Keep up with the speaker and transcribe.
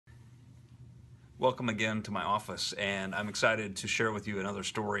Welcome again to my office, and I'm excited to share with you another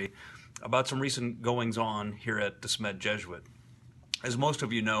story about some recent goings-on here at the Smet Jesuit. As most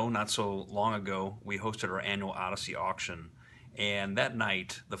of you know, not so long ago, we hosted our annual Odyssey auction, and that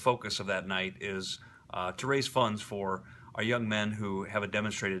night, the focus of that night is to raise funds for our young men who have a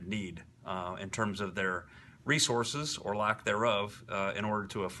demonstrated need in terms of their resources or lack thereof in order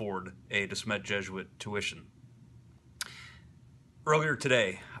to afford a de Smet Jesuit tuition. Earlier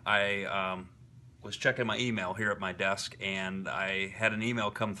today, I was checking my email here at my desk, and I had an email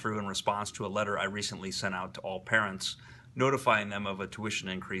come through in response to a letter I recently sent out to all parents notifying them of a tuition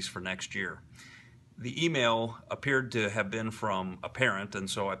increase for next year. The email appeared to have been from a parent, and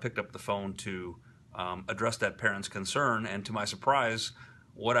so I picked up the phone to address that parent's concern, and to my surprise,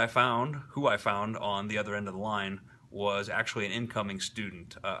 who I found on the other end of the line was actually an incoming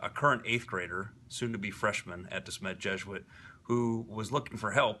student, a current 8th grader, soon to be freshman at the Smet Jesuit, who was looking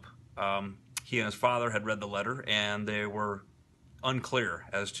for help. He and his father had read the letter, and they were unclear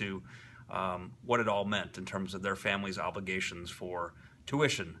as to what it all meant in terms of their family's obligations for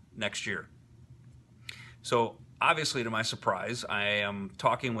tuition next year. So obviously, to my surprise, I am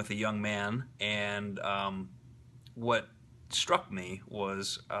talking with a young man, and what struck me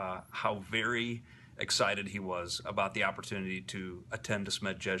was how very excited he was about the opportunity to attend de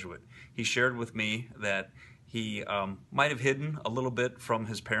Smet Jesuit. He shared with me that he might have hidden a little bit from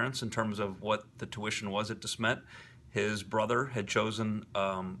his parents in terms of what the tuition was at de Smet. His brother had chosen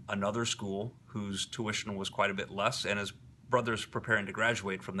another school whose tuition was quite a bit less, and his brother's preparing to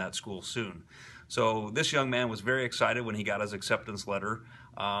graduate from that school soon. So this young man was very excited when he got his acceptance letter,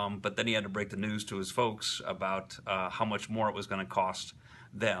 but then he had to break the news to his folks about how much more it was going to cost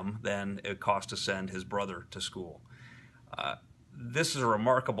them than it cost to send his brother to school. This is a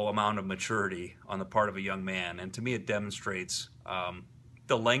remarkable amount of maturity on the part of a young man, and to me it demonstrates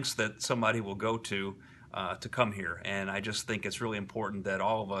the lengths that somebody will go to come here. And I just think it's really important that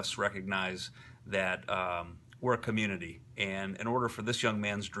all of us recognize that we're a community, and in order for this young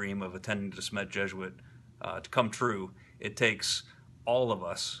man's dream of attending de Smet Jesuit to come true, it takes all of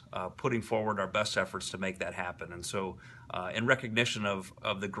us putting forward our best efforts to make that happen. And so in recognition of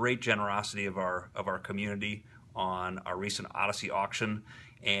the great generosity of our community on our recent Odyssey auction,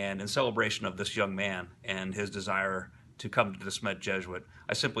 and in celebration of this young man and his desire to come to de Smet Jesuit,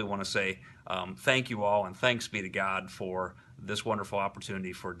 I simply want to say thank you all, and thanks be to God for this wonderful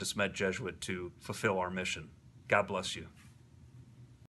opportunity for de Smet Jesuit to fulfill our mission. God bless you.